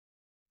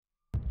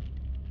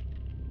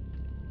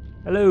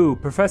Hello,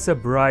 Professor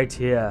Bright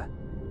here,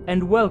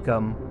 and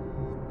welcome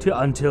to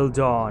Until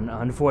Dawn.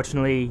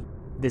 Unfortunately,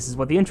 this is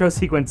what the intro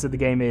sequence of the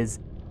game is.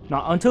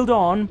 Not Until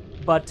Dawn,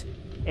 but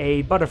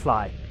a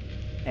butterfly,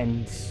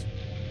 and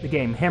the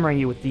game hammering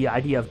you with the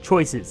idea of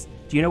choices.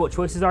 Do you know what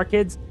choices are,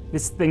 kids?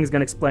 This thing's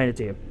gonna explain it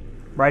to you,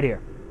 right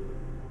here.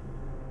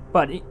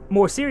 But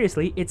more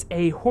seriously, it's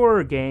a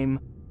horror game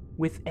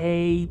with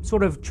a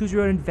sort of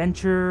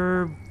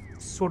choose-your-own-adventure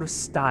sort of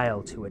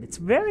style to it. It's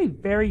very,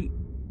 very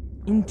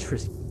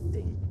interesting.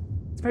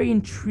 It's very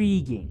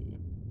intriguing.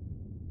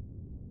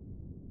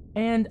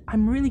 And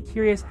I'm really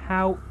curious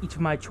how each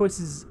of my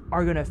choices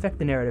are going to affect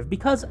the narrative,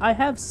 because I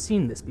have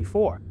seen this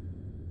before.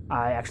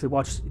 I actually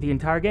watched the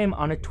entire game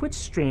on a Twitch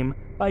stream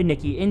by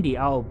Nikki Indy.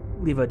 I'll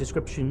leave a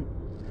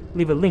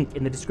link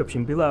in the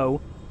description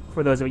below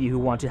for those of you who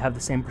want to have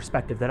the same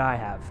perspective that I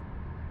have.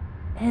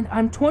 And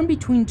I'm torn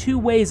between two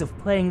ways of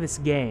playing this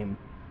game.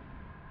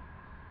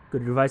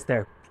 Good advice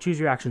there. Choose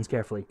your actions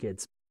carefully,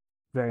 kids.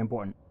 Very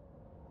important.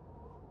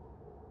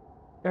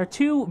 There are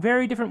two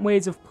very different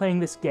ways of playing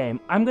this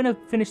game. I'm gonna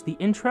finish the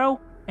intro,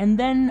 and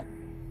then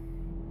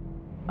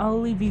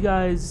I'll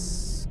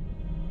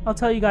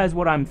tell you guys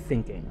what I'm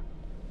thinking.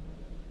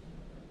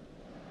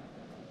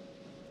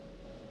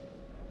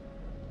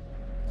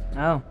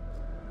 Oh,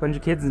 bunch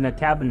of kids in a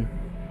cabin.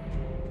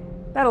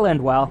 That'll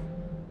end well.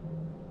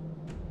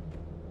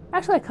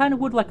 Actually, I kind of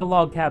would like a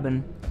log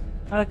cabin.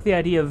 I like the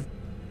idea of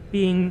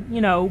being,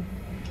 you know,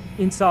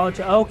 in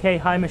solitude. Okay,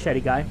 hi, machete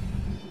guy.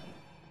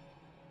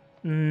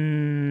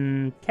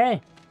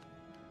 Okay.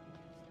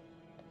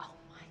 Oh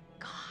my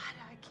god,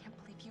 I can't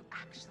believe you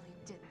actually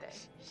did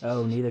this.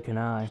 Oh, neither can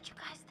I. Did you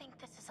guys think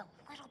this is a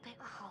little bit...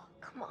 Oh,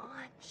 come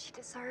on. She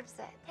deserves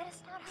it. It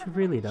is not her She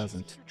really fault.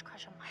 doesn't. She's a huge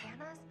crush on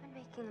Hannah's been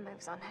making the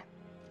moves on him.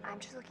 I'm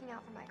just looking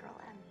out for my girl,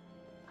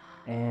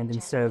 Em. And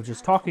instead of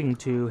just talking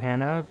to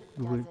Hannah,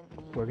 we're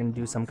gonna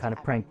do some kind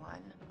of prank.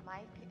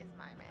 Mike is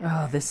my man.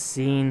 Oh, this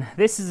scene.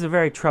 This is a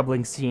very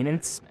troubling scene, and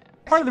it's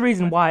part of the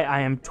reason why I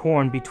am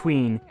torn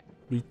between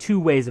the two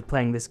ways of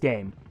playing this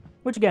game,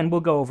 which again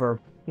we'll go over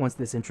once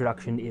this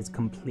introduction is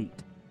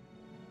complete.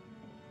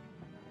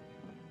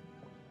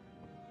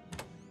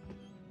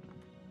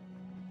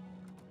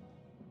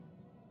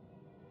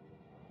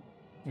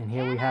 And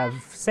here we have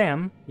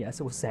Sam, yes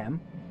it was Sam,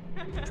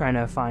 trying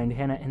to find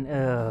Hannah, and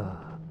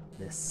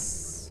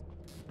this.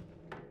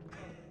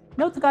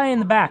 Note the guy in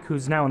the back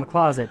who's now in the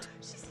closet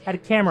had a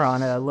camera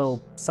on a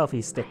little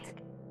selfie stick.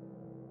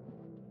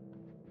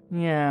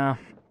 Yeah.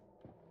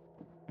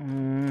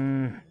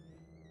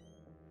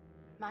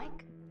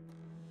 Mike?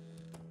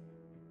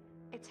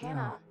 It's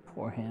Hannah. Oh,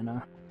 poor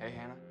Hannah. Hey,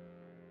 Hannah.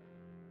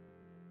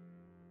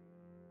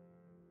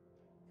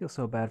 Feel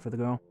so bad for the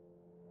girl.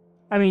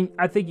 I mean,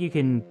 I think you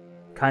can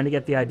kind of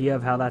get the idea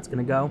of how that's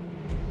gonna go.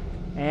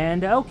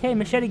 And okay,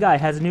 machete guy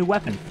has a new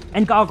weapon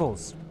and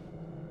goggles.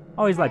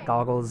 Always like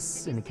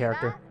goggles in a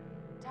character.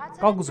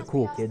 Goggles are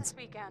cool, kids.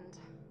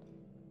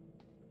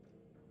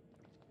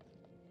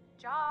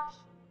 Josh.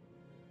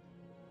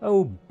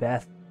 Oh,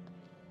 Beth.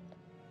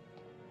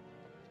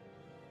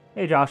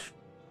 Hey, Josh.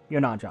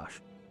 You're not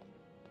Josh.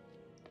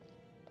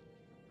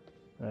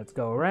 Let's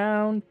go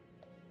around.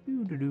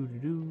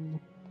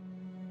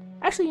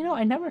 Actually, you know,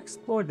 I never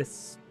explored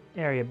this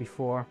area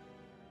before.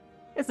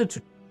 It's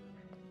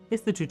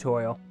the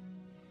tutorial.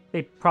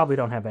 They probably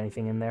don't have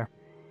anything in there.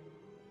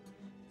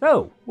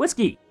 Oh,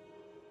 whiskey.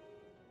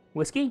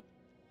 Whiskey?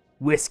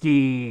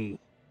 Whiskey.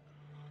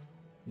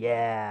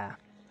 Yeah.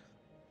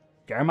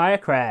 Jeremiah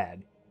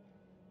Cragg.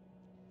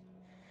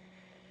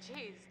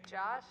 Jeez,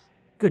 Josh.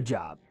 Good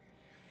job.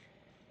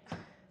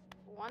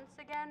 Once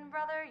again,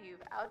 brother,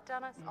 you've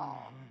outdone us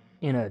all.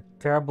 In a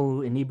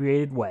terrible,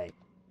 inebriated way.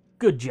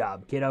 Good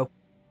job, kiddo.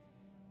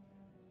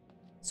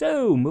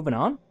 So, moving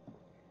on.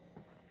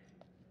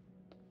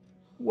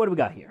 What do we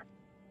got here?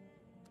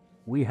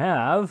 We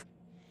have...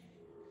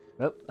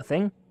 oh, a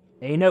thing.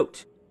 A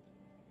note.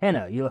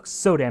 Hannah, you look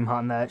so damn hot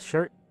in that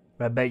shirt,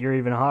 but I bet you're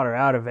even hotter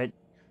out of it.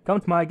 Come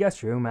to the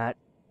guest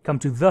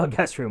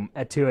room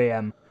at 2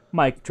 a.m.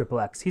 Mike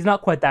XXX. He's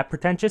not quite that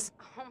pretentious.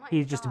 Oh my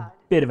He's just a God.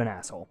 bit of an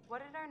asshole. What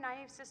did our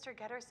naive sister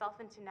get herself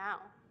into now?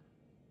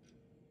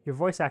 Your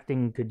voice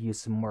acting could use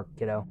some work,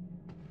 kiddo.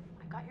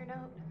 I got your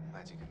note.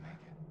 Glad you could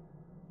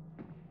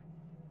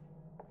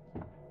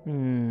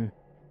make it.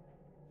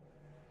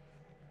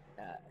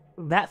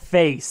 That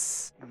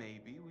face.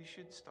 Maybe we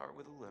should start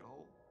with a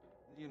little,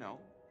 you know,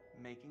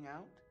 making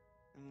out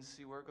and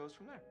see where it goes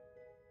from there.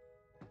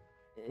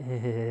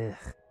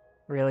 Ugh.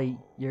 Really?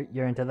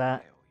 You're into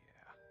that? Hell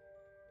yeah.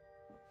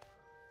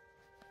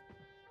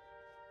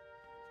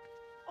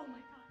 Oh my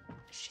god.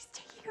 She's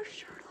taking her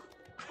shirt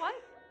off. What?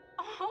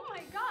 Oh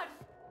my God.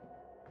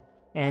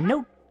 And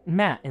no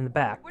Matt in the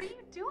back What are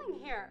you doing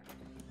here?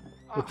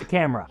 with the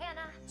camera.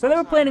 Hannah. So they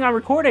were planning on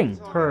recording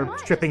her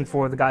stripping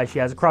for the guy she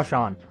has a crush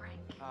on,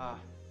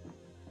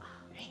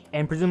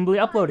 and presumably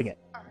uploading it.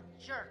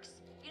 Jerks.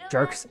 You know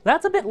Jerks.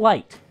 That's a bit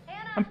light.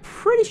 Hannah. I'm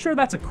pretty sure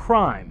that's a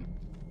crime.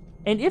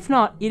 And if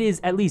not, it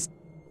is at least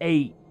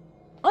a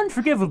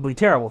unforgivably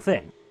terrible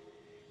thing.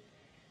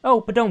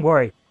 Oh, but don't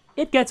worry.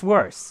 It gets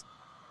worse.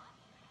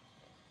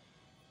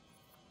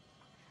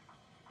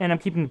 And I'm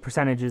keeping the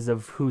percentages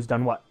of who's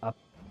done what up.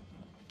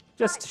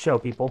 Just to show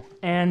people.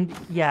 And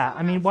yeah,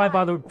 I mean, why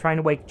bother trying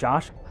to wake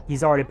Josh?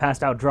 He's already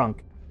passed out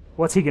drunk.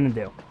 What's he gonna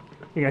do?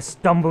 You're gonna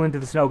stumble into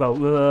the snow, go,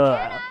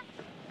 ugh.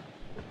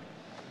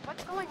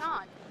 What's going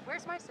on?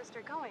 Where's my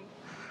sister going?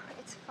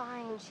 It's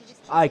fine. She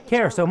just. I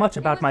care so much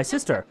about my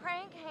sister.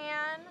 Prank,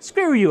 Han.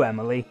 Screw you,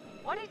 Emily.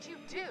 What did you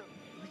do?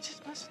 We're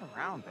just messing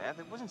around, Beth.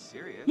 It wasn't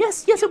serious.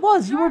 Yes, it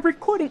was. You were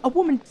recording a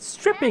woman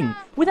stripping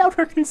without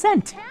her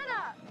consent.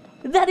 Hannah!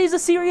 That is a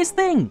serious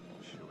thing.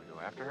 Should we go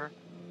after her?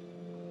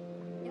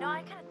 You know,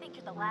 I kind of think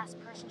you're the last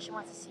person she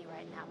wants to see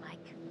right now, Mike.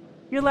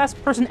 You're the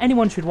last person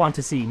anyone should want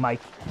to see,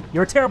 Mike.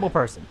 You're a terrible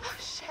person. Oh,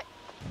 shit.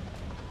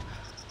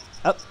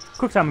 Oh,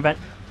 quick time event.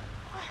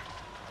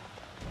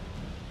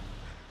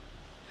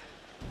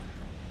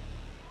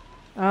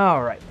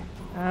 Alright.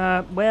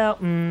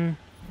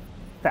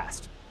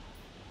 Fast.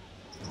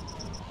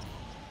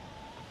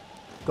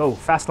 Go,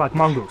 fast like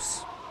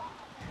mongoose.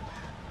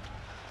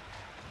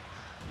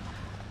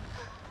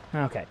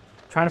 Okay,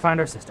 trying to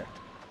find our sister.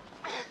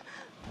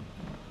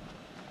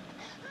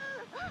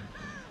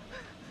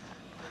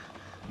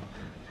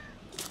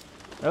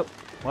 Oh,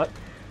 what?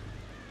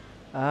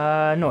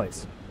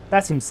 Noise.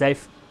 That seems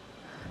safe.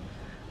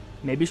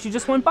 Maybe she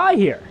just went by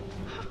here.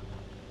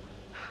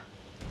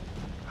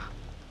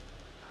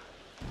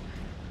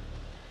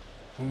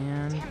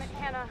 And... Damn it,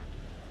 Hannah.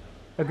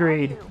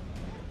 agreed.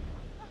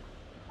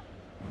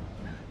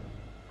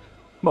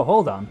 Well,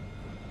 hold on.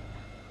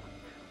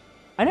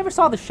 I never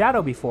saw the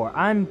shadow before.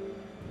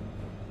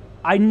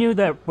 I knew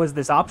there was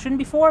this option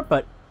before,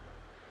 but...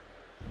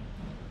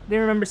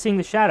 didn't remember seeing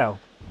the shadow.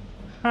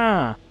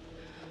 Huh.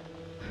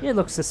 It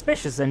looks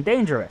suspicious and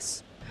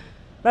dangerous.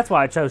 That's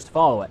why I chose to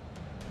follow it.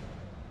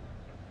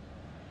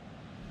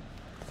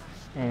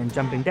 And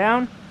jumping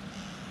down.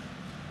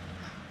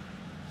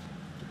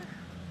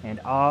 And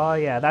oh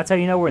yeah, that's how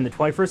you know we're in the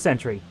 21st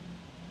century.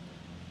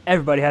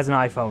 Everybody has an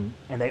iPhone,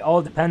 and they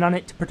all depend on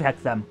it to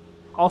protect them.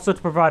 Also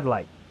to provide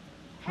light.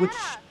 Which,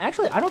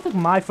 actually, I don't think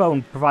my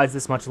phone provides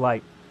this much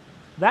light.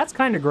 That's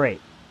kind of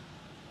great.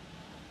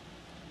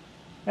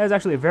 That is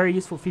actually a very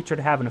useful feature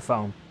to have in a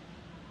phone.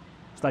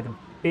 It's like a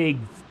big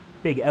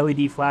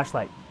LED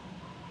flashlight.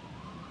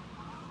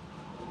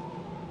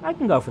 I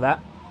can go for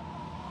that.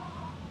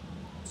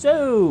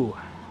 So,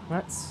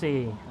 let's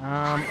see.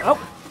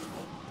 Oh!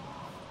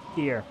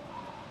 Here.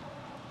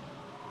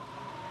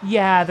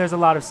 Yeah, there's a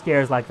lot of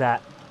scares like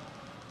that.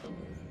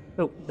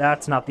 Oh,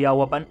 that's not the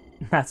L1 button.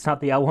 That's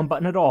not the L1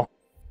 button at all.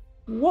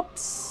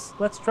 Whoops!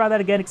 Let's try that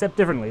again, except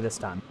differently this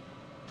time.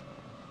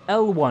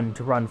 L1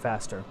 to run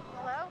faster.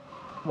 Hello?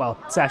 Well,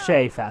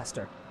 sashay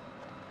faster.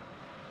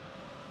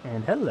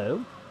 And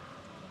hello.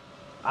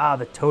 Ah,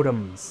 the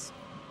totems.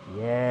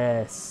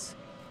 Yes.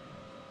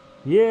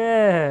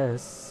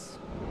 Yes.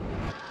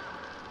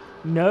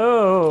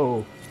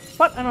 No.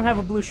 But I don't have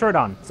a blue shirt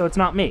on, so it's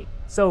not me.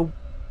 So,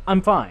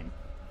 I'm fine.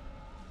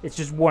 It's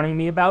just warning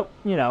me about,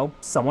 you know,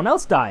 someone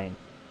else dying.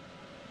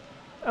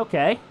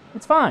 Okay,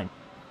 it's fine.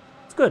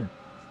 It's good.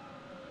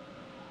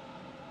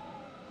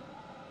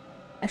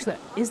 Actually,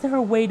 is there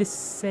a way to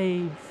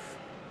save?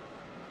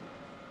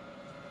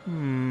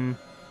 I'm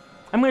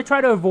gonna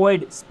try to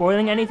avoid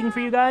spoiling anything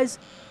for you guys,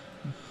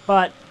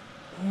 but,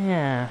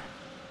 yeah.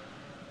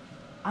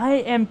 I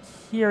am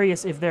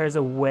curious if there's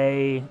a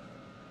way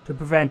to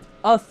prevent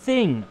a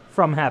thing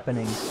from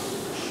happening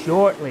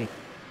shortly.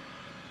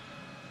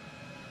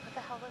 What the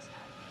hell was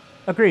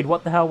that? Agreed,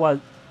 what the hell was...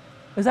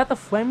 Is that the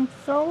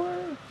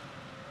flamethrower?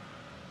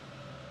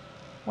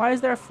 Why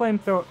is there a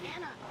flamethrower?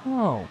 Hannah!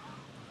 Oh.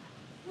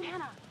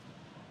 Hannah!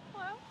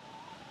 Hello?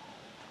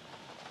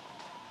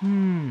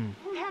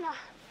 Hannah!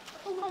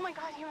 Oh my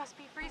god, you must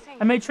be freezing.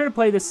 I made sure to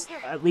play this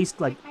at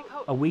least, like,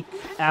 a week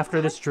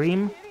after the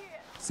stream,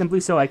 simply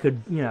so I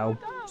could, you know,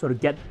 sort of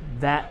get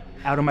that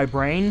out of my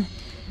brain.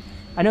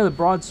 I know the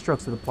broad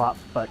strokes of the plot,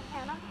 but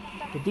Hannah?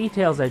 the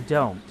details I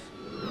don't.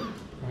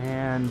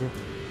 And...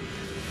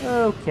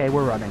 okay,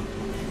 we're running.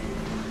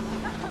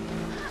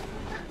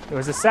 There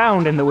was a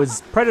sound and there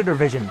was predator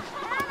vision.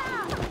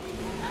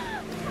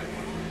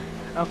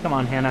 Oh, come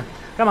on, Hannah.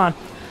 Come on.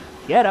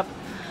 Get up.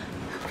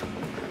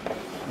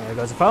 There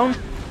goes the phone.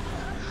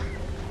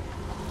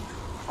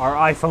 Our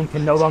iPhone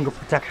can no longer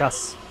protect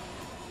us.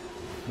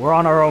 We're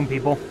on our own,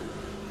 people.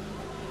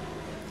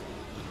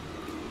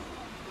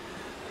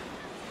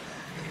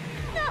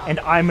 And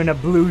I'm in a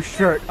blue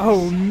shirt.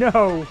 Oh,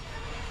 no.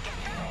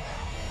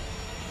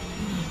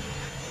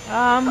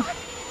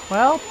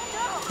 Well,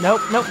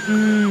 nope.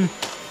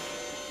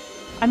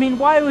 I mean,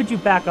 why would you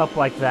back up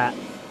like that?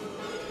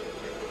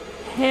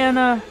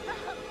 Hannah,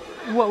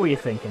 what were you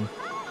thinking?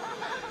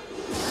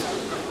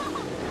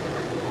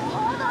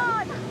 Hold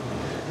on!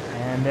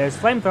 And there's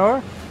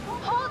flamethrower.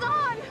 Hold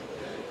on!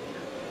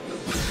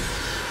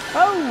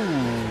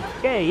 Oh,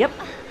 okay, yep.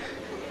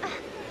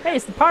 Hey,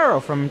 it's the Pyro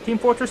from Team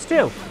Fortress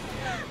 2.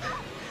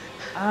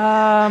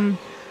 I'm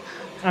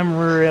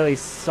really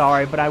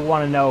sorry, but I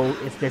want to know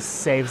if this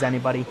saves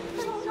anybody. I'm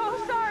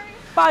so sorry.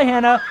 Bye,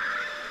 Hannah!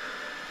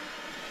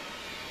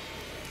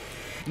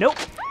 Nope.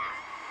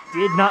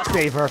 Did not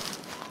save her.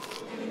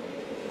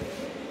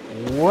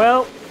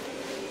 Well,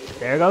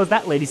 there goes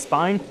that lady's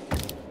spine.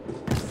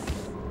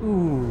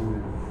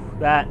 Ooh,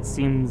 that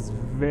seems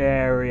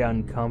very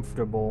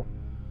uncomfortable.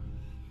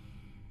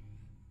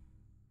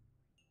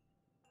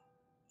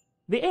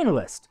 The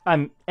analyst.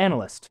 I'm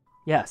analyst.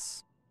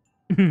 Yes.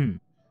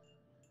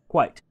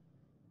 Quite.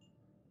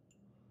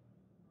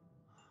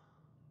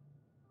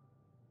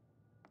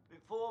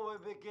 Before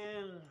we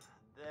begin,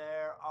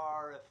 there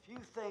are a few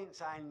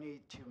things I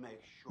need to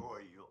make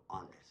sure you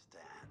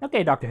understand.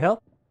 Okay, Dr.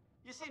 Hill.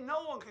 You see,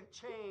 no one can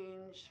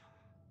change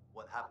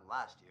what happened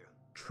last year.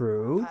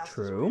 True, The past is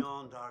true.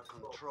 beyond our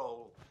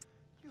control.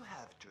 You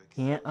have to accept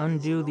Can't this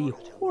undo in the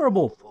order to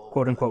horrible, move forward.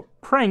 quote-unquote,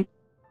 prank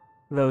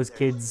those There's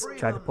kids tried to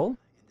freedom pull. in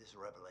this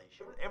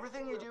revelation.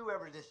 Everything you do,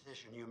 every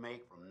decision you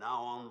make from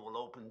now on will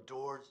open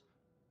doors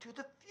to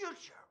the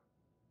future.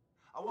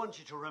 I want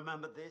you to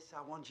remember this.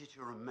 I want you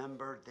to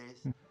remember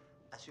this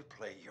as you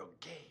play your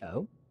game.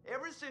 Oh?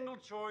 Every single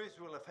choice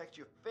will affect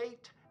your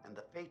fate and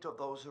the fate of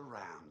those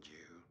around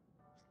you.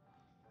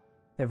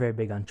 They're very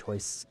big on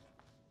choice.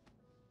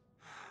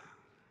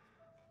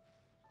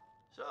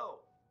 So,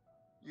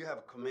 you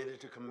have committed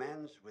to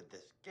commence with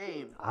this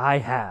game. I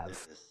have.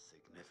 This is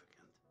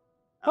significant.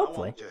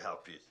 Hopefully. I want to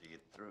help you see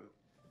it through.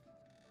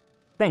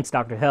 Thanks,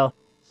 Dr. Hill.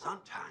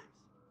 Sometimes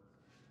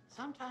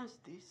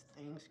these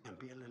things can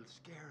be a little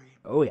scary.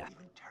 Oh, yeah.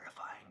 Even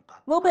terrifying, but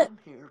A little bit. I'm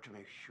here to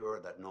make sure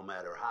that no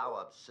matter how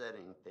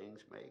upsetting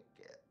things may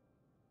get,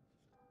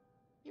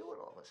 you will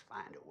always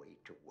find a way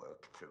to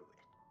work through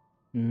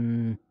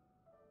it.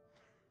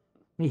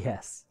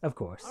 Yes, of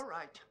course. All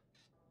right.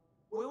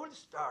 We will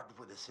start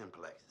with a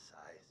simple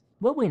exercise.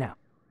 Will we now?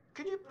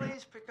 Could you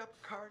please pick up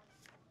a card?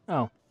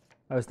 Oh,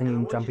 I was And I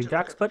thinking want you jumping to look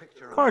jacks, at the but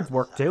picture on cards the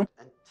work side too.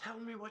 And tell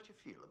me what you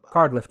feel about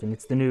Card it. lifting,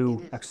 it's the It new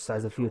is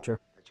exercise of the essential future.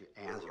 that you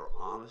answer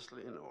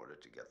honestly in order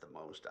to get the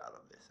most out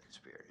of this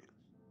experience.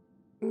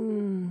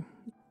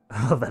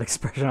 I love that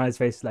expression on his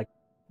face, like,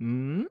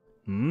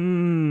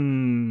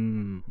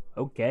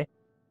 okay.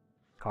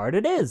 Card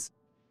it is.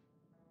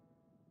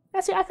 Yeah,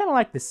 see, I kind of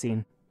like this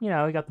scene. You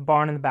know, you got the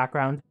barn in the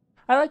background.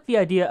 I like the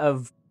idea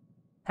of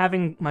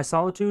having my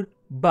solitude,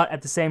 but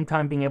at the same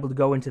time being able to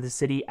go into the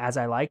city as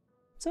I like.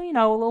 So, you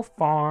know, a little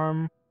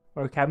farm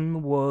or a cabin in the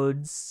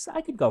woods.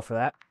 I could go for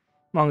that,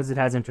 as long as it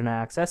has internet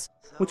access,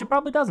 which it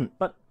probably doesn't,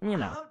 but, you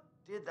know. How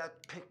did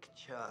that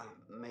picture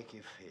make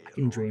you feel? I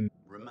can dream.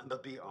 Remember,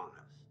 be honest.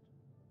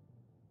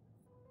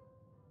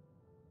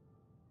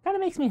 Kind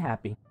of makes me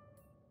happy.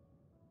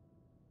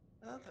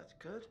 Well, that's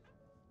good.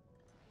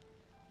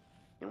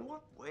 In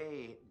what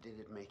way did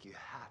it make you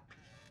happy?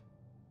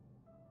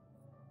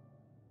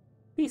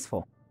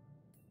 Peaceful.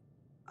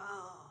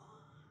 Oh,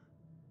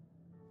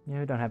 You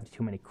know, don't have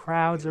too many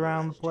crowds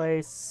around the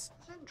place.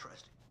 that's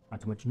interesting.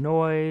 Not too much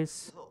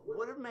noise. So,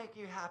 would it make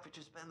you happy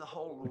to spend the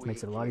whole Which week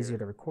makes it a lot here easier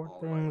to record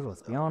all by things,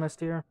 let's be yourself? honest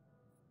here.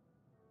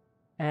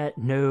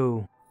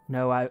 No.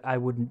 No, I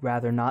would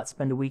rather not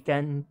spend a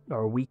weekend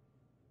or a week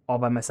all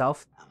by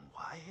myself. And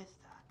why is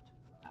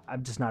that?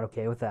 I'm just not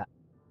okay with that.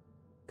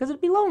 Because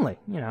it'd be lonely,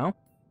 you know?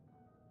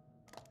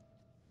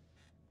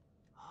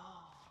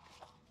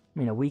 I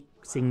mean, a week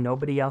seeing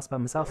nobody else but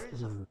myself. There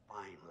is a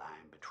fine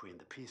line between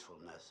the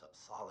peacefulness of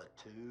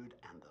solitude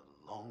and the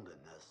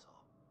loneliness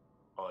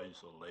of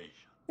isolation.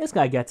 This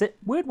guy gets it.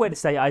 Weird way to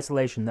say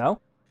isolation,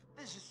 though.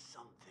 This is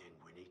something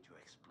we need to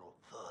explore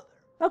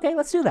further. Okay,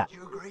 let's do that. Do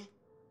you agree?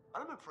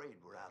 But I'm afraid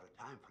we're out of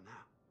time for now.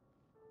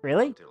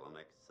 Really? Until the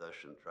next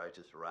session, try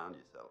to surround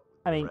yourself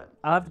with I mean, friends.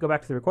 I'll have to go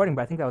back to the recording,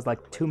 but I think that was like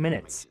Whatever 2 makes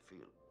minutes. you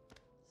feel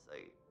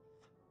safe.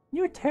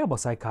 You're a terrible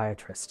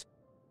psychiatrist.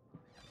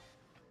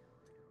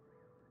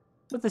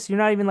 With this, you're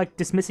not even, like,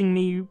 dismissing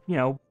me, you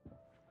know,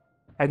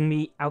 having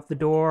me out the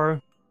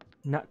door,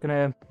 not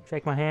gonna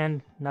shake my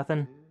hand,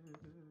 nothing.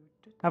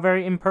 How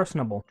very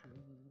impersonable.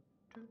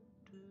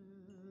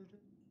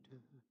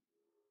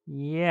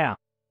 Yeah.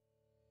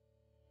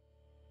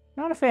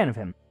 Not a fan of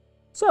him.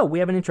 So, we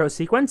have an intro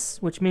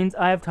sequence, which means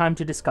I have time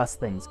to discuss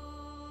things.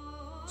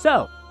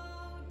 So,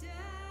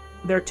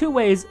 there are 2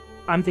 ways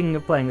I'm thinking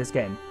of playing this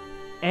game,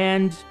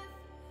 and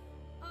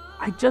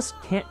I just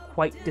can't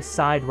quite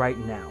decide right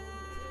now.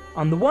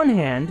 On the one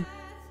hand,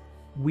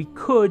 we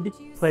could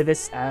play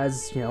this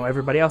as, you know,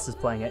 everybody else is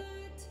playing it.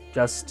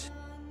 Just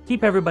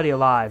keep everybody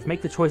alive,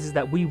 make the choices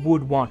that we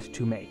would want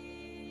to make.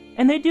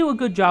 And they do a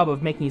good job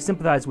of making you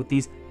sympathize with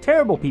these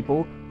terrible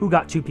people who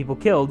got 2 people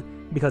killed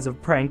because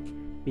of prank,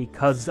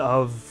 because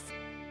of,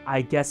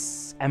 I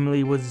guess,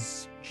 Emily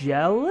was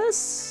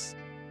jealous?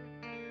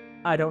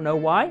 I don't know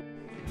why.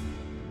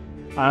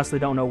 I honestly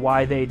don't know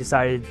why they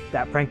decided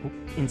that prank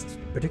in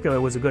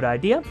particular was a good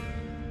idea.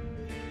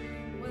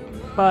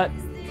 But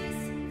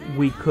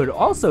we could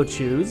also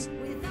choose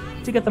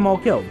to get them all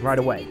killed right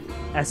away,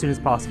 as soon as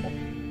possible.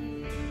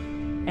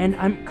 And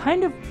I'm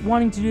kind of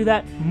wanting to do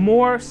that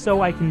more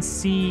so I can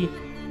see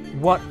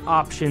what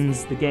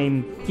options the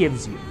game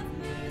gives you.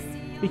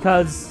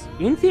 Because,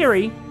 in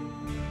theory,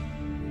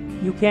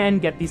 you can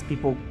get these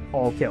people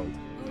all killed.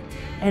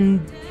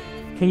 And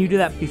can you do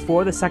that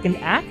before the second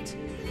act?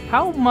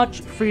 How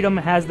much freedom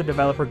has the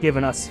developer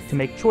given us to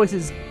make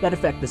choices that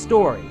affect the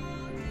story?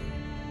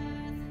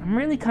 I'm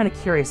really kind of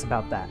curious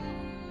about that.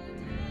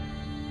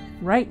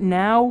 Right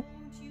now,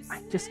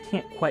 I just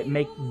can't quite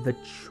make the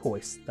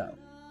choice, though.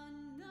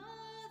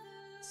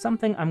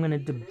 Something I'm going to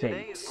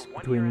debate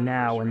between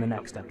now and the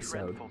next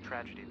episode.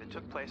 Tragedy that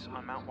took place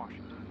on Mount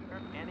Washington.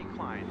 Annie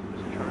Klein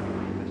was in charge of the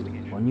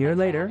investigation. 1 year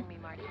later.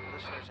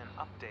 Listeners, an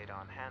update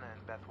on Hannah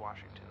and Beth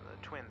Washington,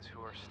 the twins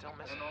who are still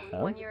missing.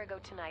 Oh. 1 year ago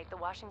tonight, the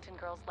Washington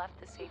girls left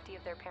the safety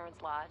of their parents'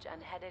 lodge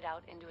and headed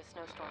out into a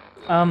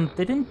snowstorm.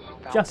 They didn't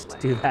just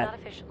do Not that.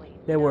 officially.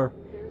 There were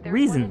There's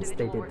reasons one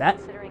they individual did we're that.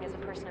 considering as a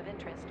person of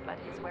interest, but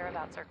his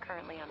whereabouts are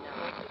currently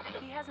unknown.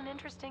 He has an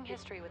interesting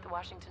history with the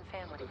Washington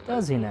family.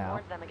 Does he now?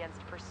 warned them against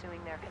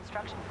pursuing their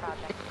construction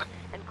project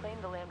and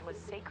claimed the land was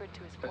sacred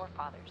to his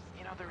forefathers.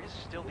 You know, there is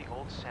still the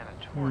old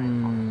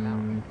sanatorium on the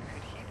mountain.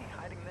 Could he be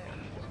hiding there?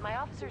 My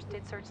officers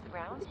did search the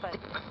grounds, but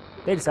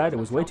They decided it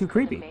was way too themselves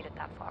couldn't creepy. have made it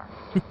that far.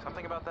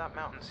 Something about that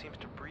mountain seems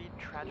to breed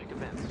tragic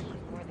events.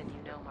 More than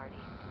you know, Marty.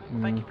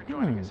 Thank you for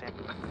joining us,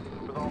 Andy.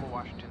 With all the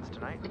Washingtons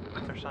tonight,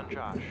 their son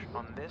Josh,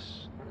 on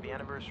this, the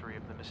anniversary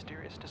of the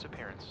mysterious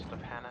disappearance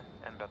of Hannah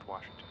and Beth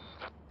Washington.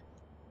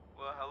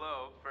 Well,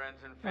 hello, friends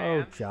and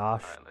Oh, fans.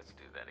 Josh. All right, let's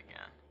do that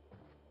again.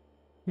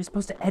 You're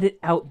supposed to edit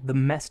out the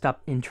messed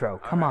up intro.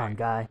 Come on, Alright.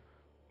 guy.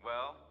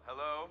 Well,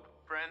 hello,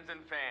 friends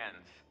and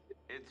fans.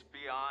 It's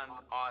beyond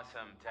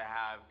awesome to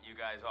have you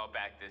guys all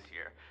back this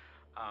year.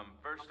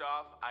 First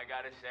off, I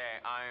gotta say,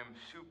 I am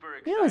super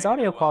excited. You know, his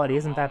audio to quality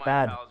welcome isn't that all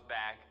bad. my pals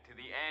back to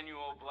the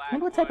annual I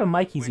wonder what type of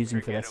Blackwood mic he's using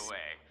for Winter this.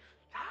 Getaway.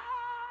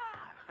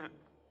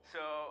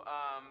 So,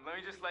 let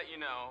me just let you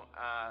know,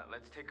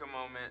 let's take a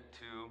moment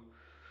to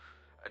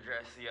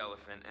address the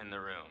elephant in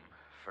the room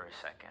for a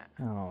second.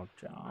 Oh,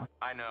 John.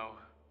 I know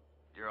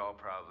you're all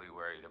probably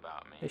worried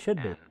about me. They should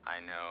be. And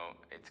I know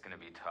it's gonna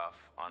be tough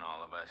on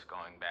all of us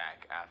going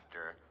back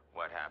after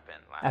what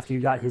happened last After you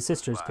got year, his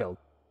sisters but killed.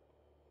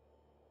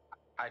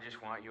 I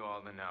just want you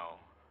all to know,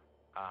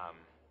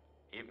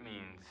 it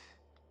means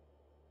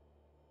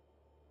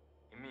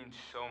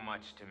so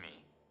much to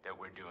me that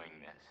we're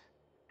doing this,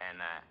 and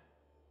that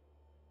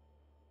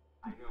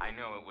I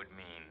know it would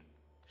mean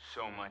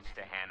so much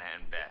to Hannah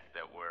and Beth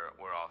that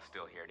we're all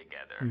still here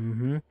together.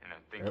 Mm-hmm. And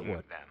I'm thinking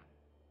would. of them.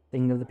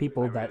 Thinking of the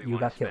people I that really you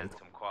wanna got killed. spend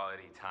some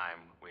quality time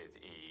with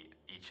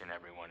each and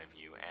every one of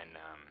you, and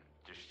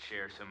just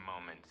share some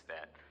moments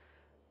that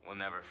we'll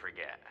never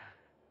forget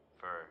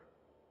for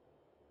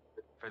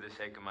the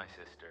sake of my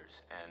sisters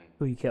and,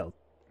 Who you killed.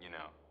 you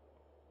know.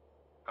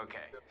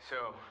 Okay,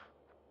 so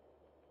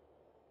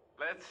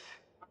let's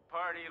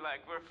party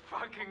like we're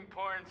fucking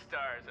porn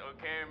stars,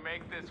 okay?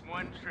 Make this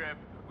one trip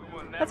we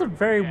will never That's a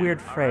very forget, weird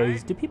all phrase.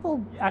 right? Do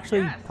people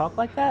actually Yes. talk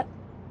like that?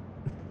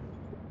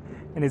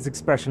 And his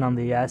expression on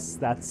the yes,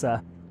 that's,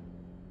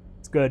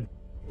 it's good.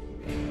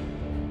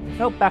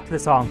 Nope, back to the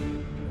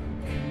song.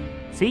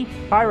 See?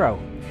 Pyro.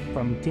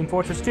 From Team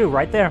Fortress 2,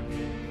 right there.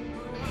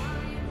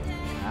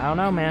 I don't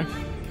know, man.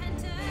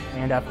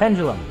 And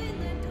Pendulum.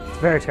 It's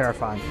very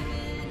terrifying.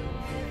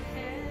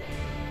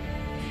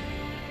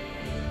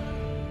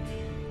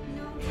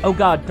 Oh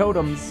god,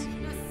 totems.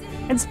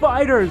 And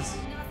spiders!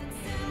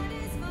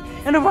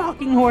 And a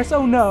rocking horse,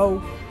 oh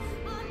no!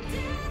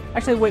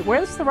 Actually, wait,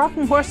 where's the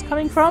rocking horse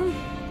coming from?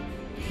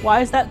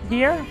 Why is that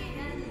here?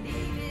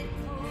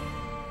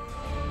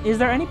 Is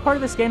there any part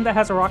of this game that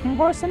has a rocking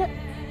horse in it?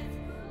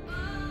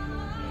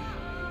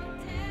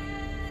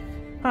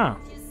 Huh.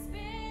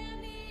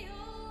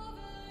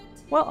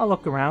 Well, I'll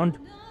look around.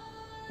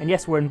 And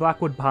yes, we're in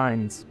Blackwood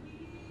Pines.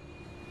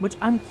 Which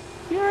I'm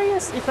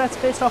curious if that's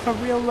based off a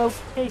real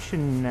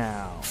location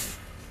now.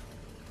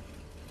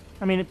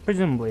 I mean,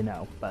 presumably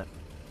no, but...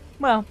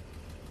 Well...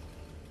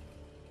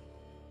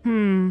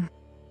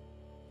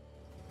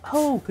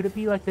 Oh, could it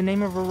be like the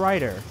name of a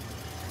writer?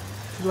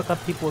 Should look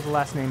up people with the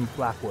last name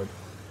Blackwood.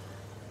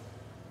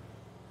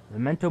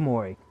 Memento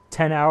Mori.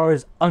 10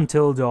 hours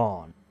until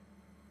dawn.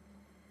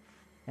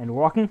 And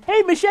walking...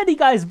 Hey, Machete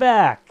Guy's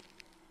back!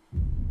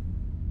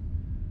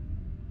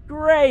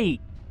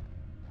 Great!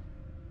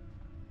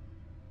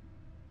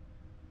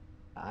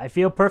 I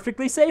feel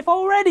perfectly safe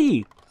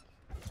already!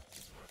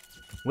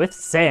 With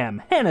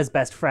Sam, Hannah's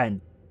best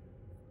friend.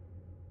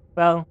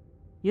 Well,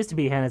 used to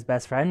be Hannah's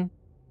best friend.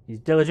 She's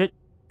diligent,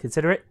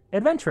 considerate,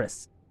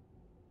 adventurous.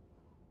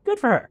 Good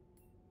for her.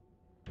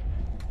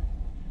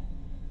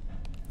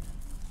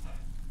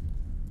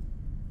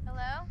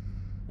 Hello?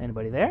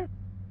 Anybody there?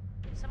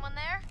 Someone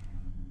there?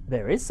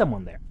 There is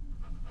someone there.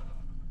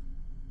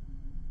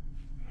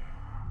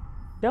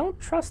 Don't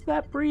trust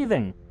that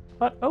breathing,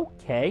 but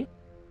okay.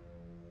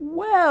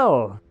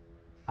 Well,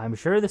 I'm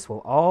sure this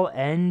will all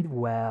end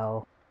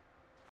well.